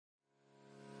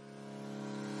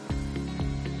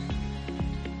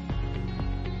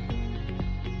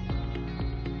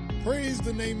Praise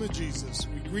the name of Jesus.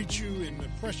 We greet you in the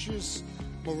precious,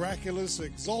 miraculous,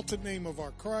 exalted name of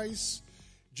our Christ.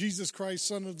 Jesus Christ,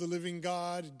 Son of the living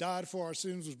God, died for our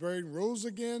sins, was buried, and rose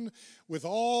again with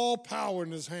all power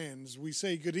in his hands. We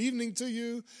say good evening to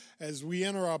you as we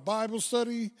enter our Bible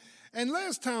study. And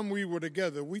last time we were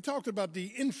together, we talked about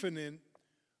the infinite,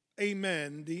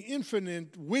 the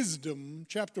infinite wisdom,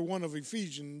 chapter 1 of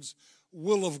Ephesians,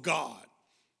 will of God.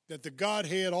 That the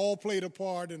Godhead all played a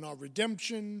part in our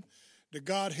redemption. The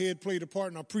Godhead played a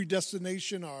part in our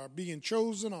predestination, our being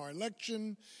chosen, our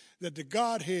election. That the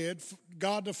Godhead,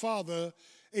 God the Father,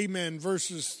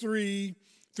 verses 3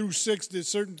 through 6 did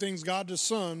certain things. God the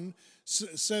Son,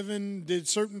 7 did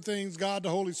certain things. God the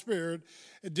Holy Spirit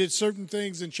did certain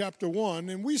things in chapter 1.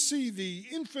 And we see the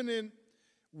infinite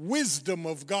wisdom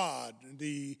of God,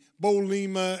 the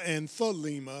Bolema and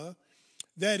Thelema.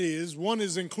 That is, one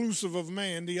is inclusive of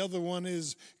man, the other one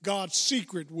is God's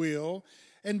secret will.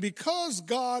 And because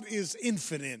God is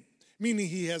infinite, meaning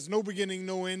he has no beginning,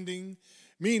 no ending,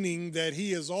 meaning that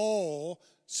he is all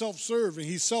self-serving,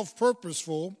 he's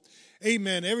self-purposeful,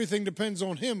 everything depends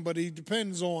on him, but he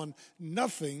depends on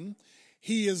nothing.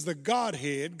 He is the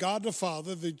Godhead, God the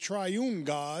Father, the triune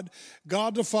God,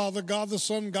 God the Father, God the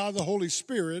Son, God the Holy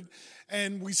Spirit.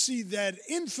 And we see that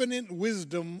infinite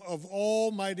wisdom of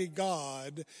Almighty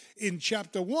God in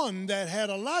chapter 1 that had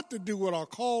a lot to do with our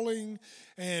calling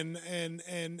and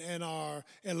our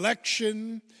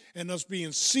election and us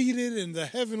being seated in the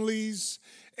heavenlies,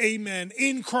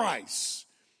 in Christ.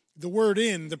 The word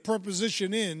in, the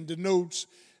preposition in, denotes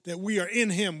that we are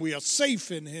in him, we are safe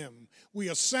in him. We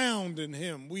are sound in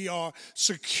him. We are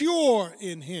secure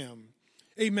in him.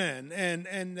 Amen.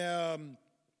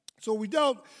 So we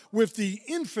dealt with the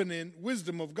infinite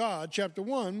wisdom of God, chapter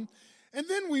 1. And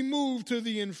then we moved to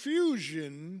the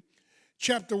infusion,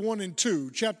 chapter 1 and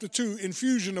 2. Chapter 2,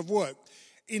 infusion of what?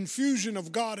 Infusion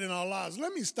of God in our lives.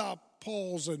 Let me stop,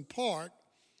 pause, and park.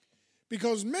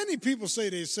 Because many people say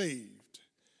they're saved,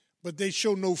 but they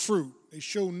show no fruit. They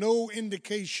show no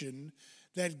indication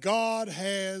that God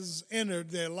has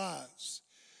entered their lives.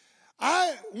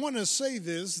 I want to say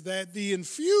this, that the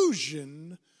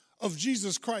infusion of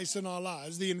Jesus Christ in our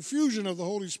lives, the infusion of the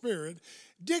Holy Spirit,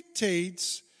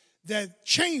 dictates that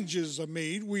changes are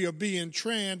made. We are being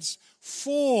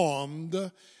transformed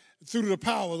through the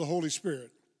power of the Holy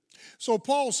Spirit. So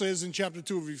Paul says in chapter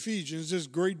 2 of Ephesians, this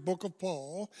great book of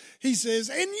Paul, he says,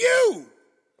 and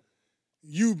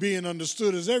you being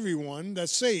understood as everyone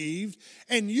that's saved,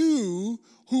 and you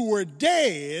who were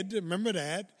dead, remember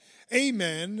that,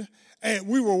 amen, and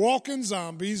we were walking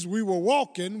zombies, we were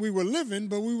living,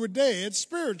 but we were dead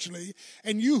spiritually,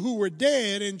 and you who were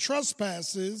dead in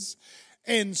trespasses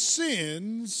and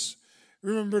sins,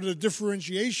 remember the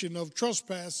differentiation of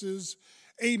trespasses,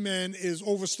 is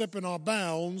overstepping our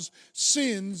bounds,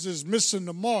 sins is missing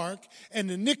the mark, and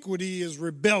iniquity is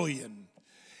rebellion.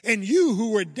 And you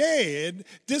who were dead,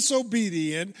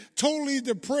 disobedient, totally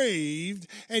depraved,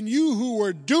 and you who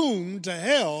were doomed to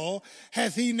hell,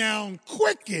 hath he now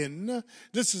quickened,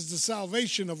 this is the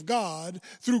salvation of God,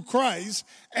 through Christ,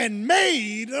 and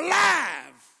made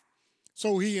alive.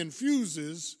 So he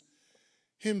infuses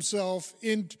himself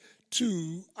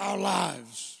into our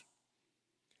lives.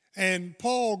 And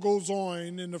Paul goes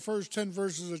on in the first 10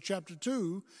 verses of chapter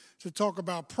 2 to talk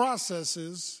about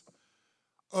processes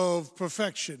of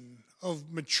perfection, of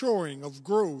maturing, of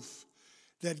growth,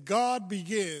 that God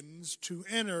begins to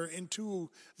enter into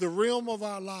the realm of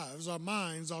our lives, our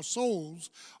minds, our souls,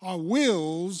 our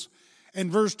wills. And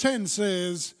verse 10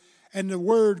 says, and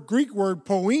the Greek word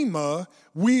poema,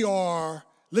 we are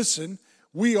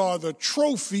the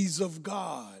trophies of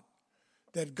God,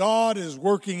 that God is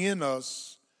working in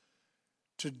us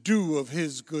to do of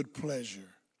his good pleasure.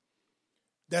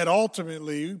 That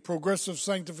ultimately, progressive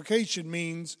sanctification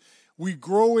means we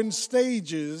grow in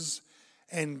stages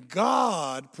and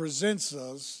God presents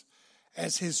us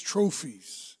as his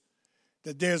trophies.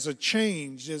 That there's a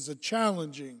change, there's a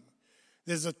challenging,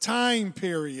 there's a time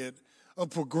period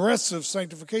of progressive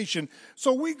sanctification.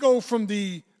 So we go from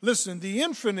the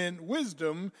infinite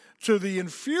wisdom to the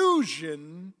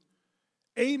infusion,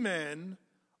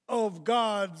 of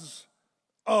God's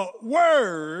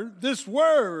word, this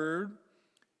word.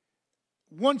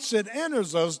 Once it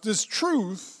enters us, this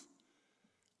truth,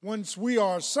 once we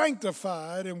are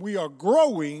sanctified and we are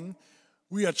growing,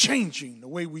 we are changing the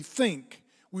way we think.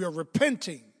 We are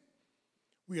repenting.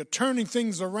 We are turning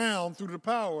things around through the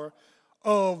power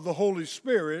of the Holy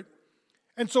Spirit.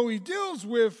 And so he deals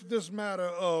with this matter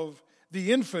of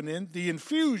the infinite, the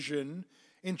infusion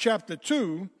in chapter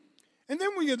 2. And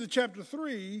then we get to chapter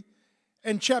 3,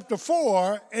 and chapter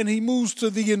 4, and he moves to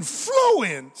the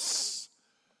influence,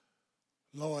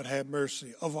 Lord have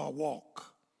mercy, of our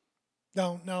walk.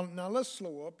 Now let's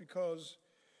slow up, because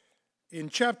in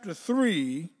chapter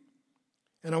 3,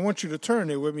 and I want you to turn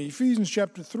there with me, Ephesians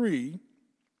chapter 3,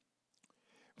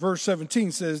 verse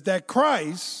 17 says, that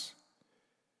Christ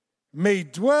may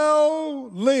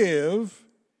live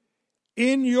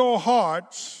in your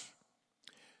hearts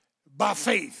by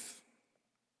faith.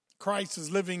 Christ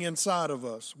is living inside of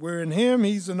us. We're in him,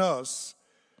 he's in us.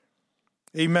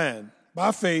 Amen.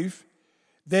 By faith,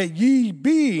 that ye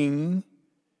being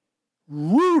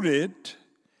rooted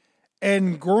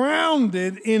and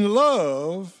grounded in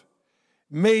love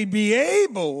may be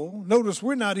able, notice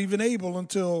we're not even able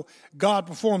until God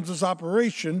performs this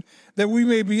operation, that we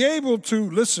may be able to,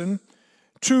 listen,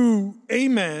 to,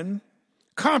 amen,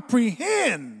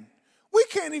 comprehend. We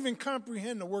can't even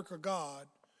comprehend the work of God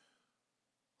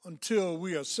until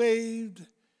we are saved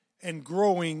and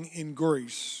growing in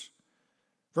grace.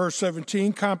 Verse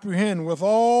 17, comprehend with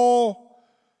all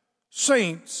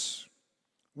saints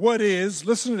what is,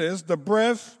 listen to this, the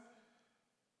breadth,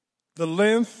 the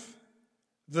length,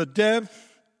 the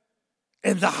depth,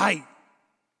 and the height.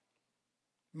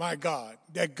 My God,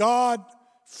 that God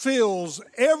fills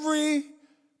every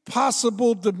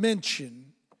possible dimension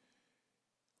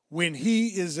when he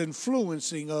is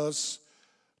influencing us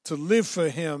to live for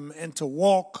him and to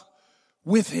walk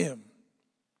with him.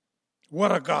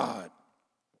 What a God.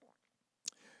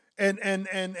 And in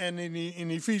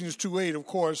Ephesians 2:8, of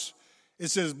course, it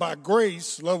says, by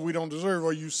grace, love we don't deserve,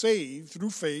 are you saved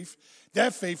through faith.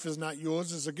 That faith is not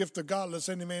yours. It's a gift of God, lest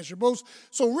any man should boast.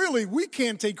 So really, we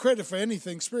can't take credit for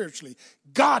anything spiritually.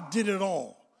 God did it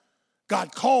all.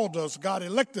 God called us. God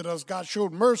elected us. God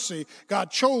showed mercy.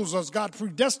 God chose us. God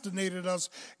predestinated us.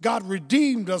 God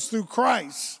redeemed us through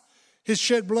Christ, his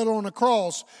shed blood on the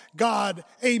cross. God,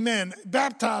 amen,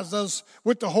 baptized us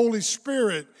with the Holy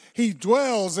Spirit. He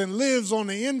dwells and lives on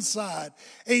the inside.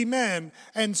 Amen.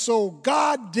 And so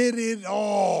God did it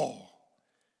all.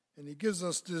 And he gives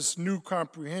us this new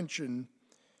comprehension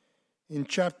in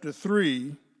chapter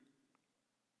 3.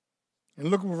 And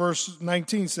look what verse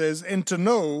 19 says, and to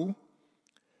know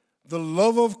the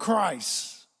love of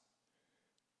Christ.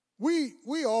 We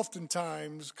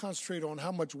oftentimes concentrate on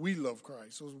how much we love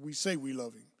Christ. So we say we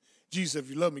love him. Jesus, if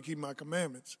you love me, keep my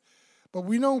commandments. But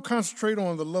we don't concentrate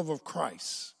on the love of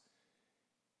Christ.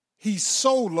 He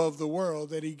so loved the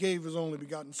world that he gave his only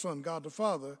begotten Son, God the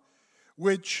Father,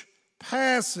 which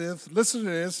passeth, listen to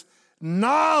this,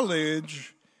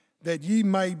 knowledge, that ye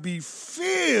might be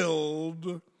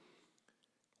filled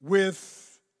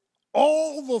with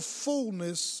all the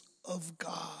fullness of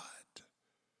God.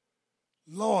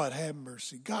 Lord have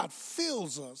mercy. God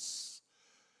fills us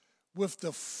with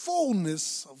the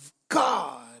fullness of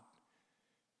God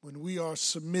when we are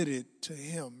submitted to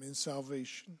him in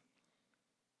salvation.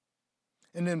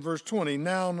 And then verse 20,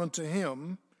 now unto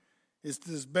him is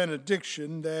this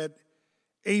benediction that,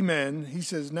 amen, he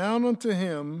says, now unto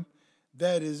him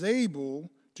that is able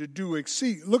to do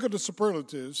exceed. Look at the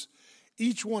superlatives.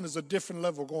 Each one is a different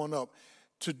level going up.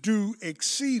 To do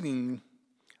exceeding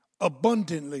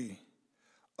abundantly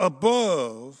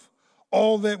above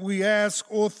all that we ask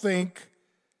or think,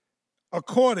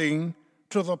 according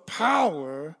to the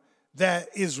power that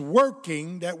is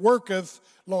working, that worketh,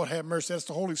 Lord have mercy, that's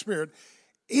the Holy Spirit,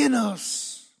 in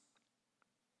us.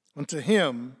 Unto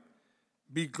him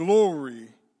be glory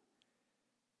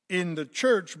in the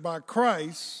church by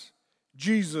Christ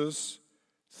Jesus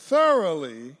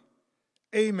thoroughly,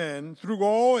 amen, through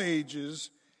all ages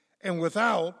and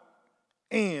without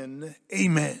an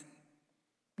amen.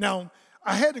 Now,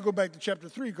 I had to go back to chapter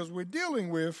 3 because we're dealing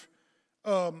with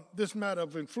this matter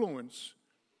of influence.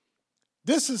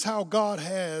 This is how God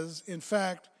has, in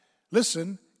fact,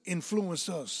 listen, influenced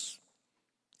us.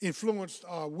 Influenced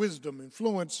our wisdom,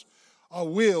 influenced our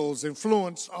wills,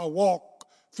 influenced our walk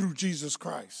through Jesus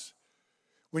Christ.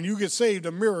 When you get saved,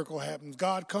 a miracle happens.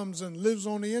 God comes and lives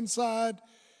on the inside.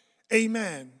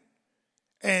 Amen.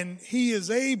 And he is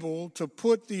able to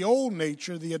put the old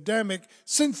nature, the Adamic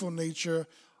sinful nature,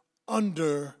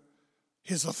 under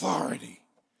his authority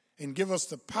and give us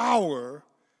the power,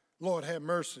 Lord have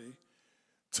mercy,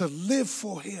 to live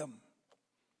for him.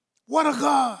 What a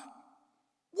God.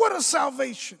 What a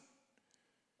salvation.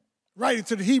 Writing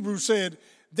to the Hebrews said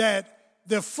that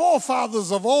the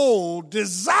forefathers of old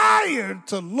desired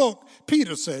to look,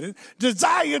 Peter said it,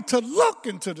 desired to look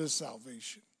into this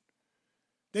salvation.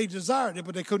 They desired it,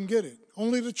 but they couldn't get it.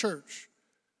 Only the church.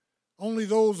 Only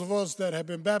those of us that have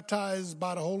been baptized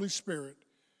by the Holy Spirit.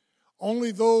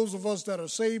 Only those of us that are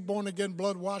saved, born again,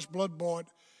 blood washed, blood bought.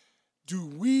 do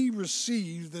we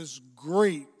receive this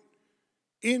great,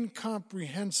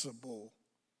 incomprehensible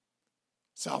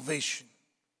salvation.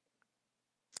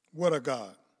 What a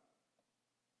God.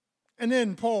 And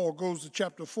then Paul goes to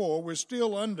chapter 4. We're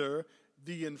still under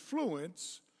the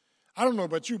influence. I don't know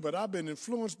about you, but I've been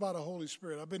influenced by the Holy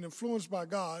Spirit. I've been influenced by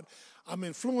God. I'm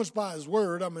influenced by His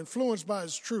Word. I'm influenced by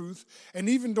His truth. And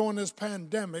even during this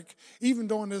pandemic, even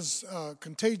during this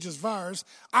contagious virus,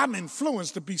 I'm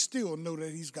influenced to be still and know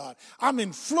that He's God. I'm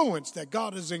influenced that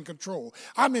God is in control.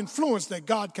 I'm influenced that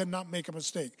God cannot make a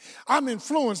mistake. I'm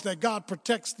influenced that God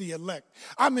protects the elect.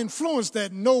 I'm influenced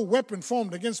that no weapon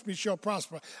formed against me shall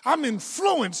prosper. I'm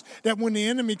influenced that when the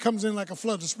enemy comes in like a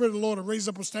flood, the Spirit of the Lord will raise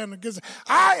up a stand against it.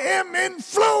 I am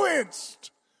influenced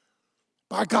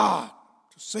by God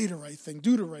to say the right thing,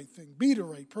 do the right thing, be the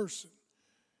right person.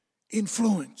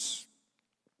 Influence.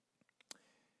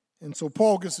 And so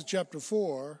Paul gets to chapter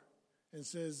 4 and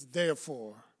says,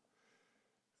 therefore,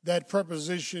 that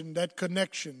preposition, that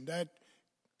connection, that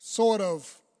sort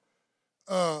of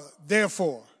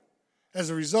therefore, as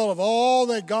a result of all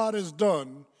that God has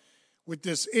done with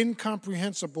this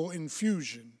incomprehensible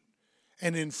infusion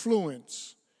and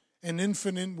influence and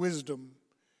infinite wisdom,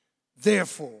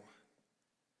 therefore,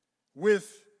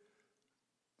 with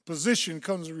position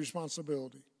comes a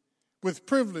responsibility. With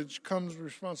privilege comes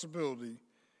responsibility.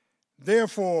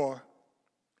 Therefore,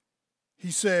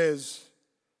 he says,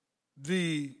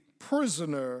 the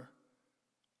prisoner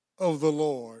of the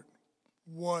Lord.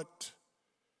 What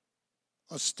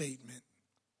a statement.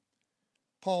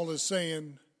 Paul is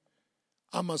saying,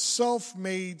 I'm a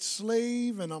self-made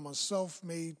slave and I'm a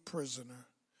self-made prisoner.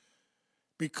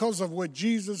 Because of what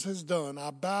Jesus has done,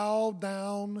 I bow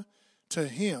down to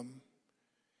Him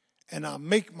and I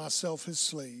make myself His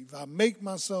slave. I make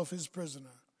myself His prisoner.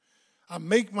 I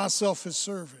make myself His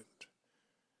servant.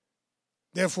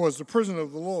 Therefore, as the prisoner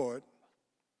of the Lord,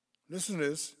 listen to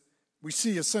this, we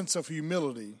see a sense of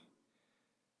humility.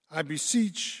 I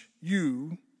beseech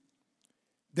you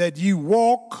that you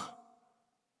walk,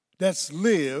 that's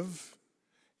live,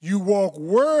 you walk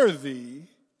worthy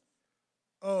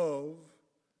of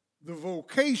the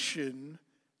vocation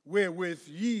wherewith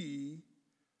ye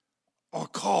are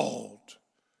called.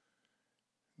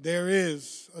 There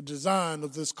is a design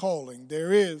of this calling.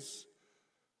 There is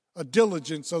a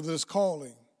diligence of this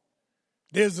calling.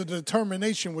 There's a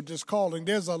determination with this calling.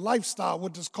 There's a lifestyle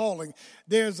with this calling.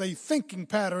 There's a thinking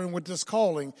pattern with this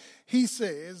calling. He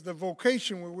says the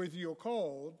vocation wherewith you are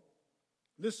called,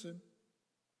 listen,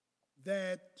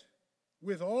 that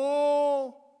with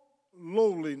all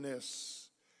lowliness,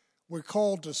 we're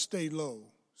called to stay low,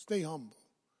 stay humble.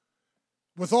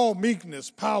 With all meekness,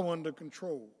 power under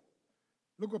control.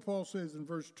 Look what Paul says in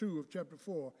verse 2 of chapter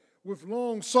 4. With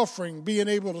long suffering, being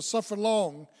able to suffer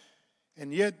long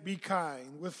and yet be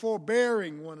kind. With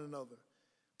forbearing one another,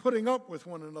 putting up with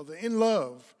one another in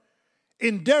love.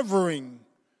 Endeavoring,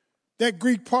 that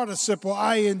Greek participle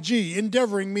ing,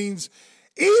 endeavoring means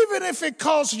even if it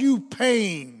costs you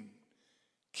pain,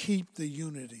 keep the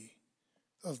unity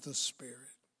of the Spirit.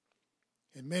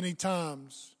 And many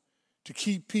times, to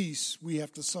keep peace, we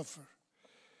have to suffer.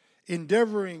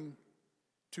 Endeavoring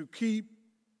to keep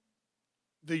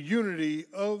the unity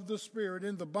of the Spirit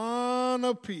in the bond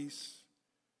of peace.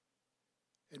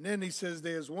 And then he says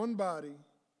there's one body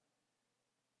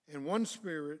and one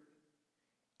Spirit,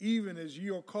 even as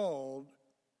you are called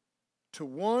to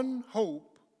one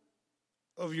hope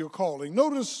of your calling.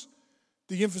 Notice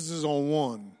the emphasis on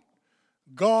one.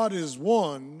 God is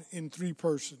one in three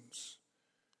persons.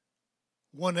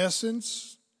 One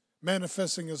essence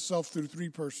manifesting itself through three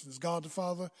persons. God the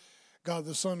Father, God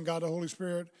the Son, God the Holy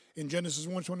Spirit. In Genesis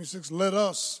 1:26, let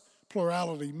us,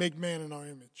 plurality, make man in our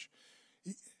image.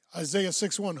 Isaiah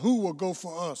 6:1, who will go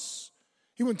for us?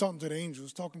 He wasn't talking to the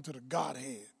angels, talking to the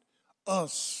Godhead.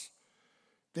 Us.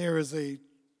 There is a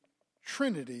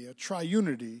trinity, a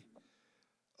triunity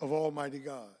of Almighty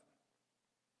God.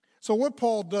 So what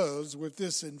Paul does with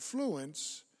this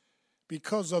influence,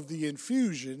 because of the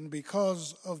infusion,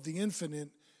 because of the infinite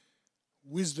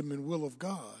wisdom and will of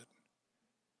God,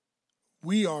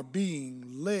 we are being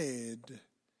led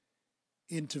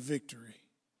into victory.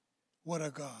 What a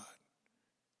God.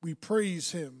 We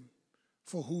praise Him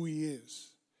for who He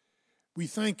is. We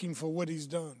thank Him for what He's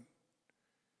done.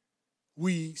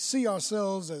 We see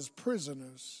ourselves as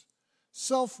prisoners,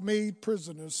 self-made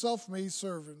prisoners, self-made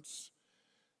servants.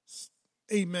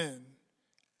 Amen.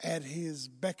 At His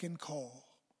beck and call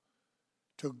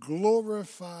to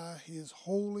glorify His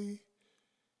holy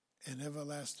and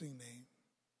everlasting name.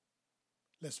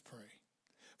 Let's pray.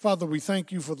 Father, we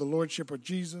thank You for the Lordship of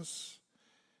Jesus.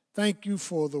 Thank you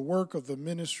for the work of the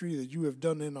ministry that you have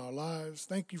done in our lives.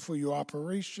 Thank you for your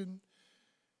operation.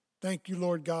 Thank you,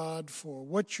 Lord God, for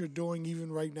what you're doing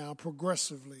even right now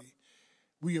progressively.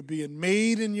 We are being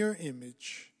made in your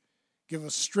image. Give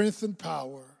us strength and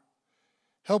power.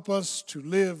 Help us to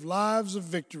live lives of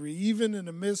victory, even in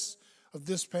the midst of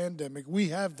this pandemic. We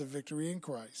have the victory in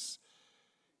Christ.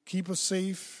 Keep us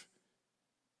safe.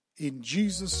 In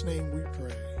Jesus' name we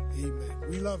pray. Amen.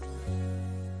 We love you.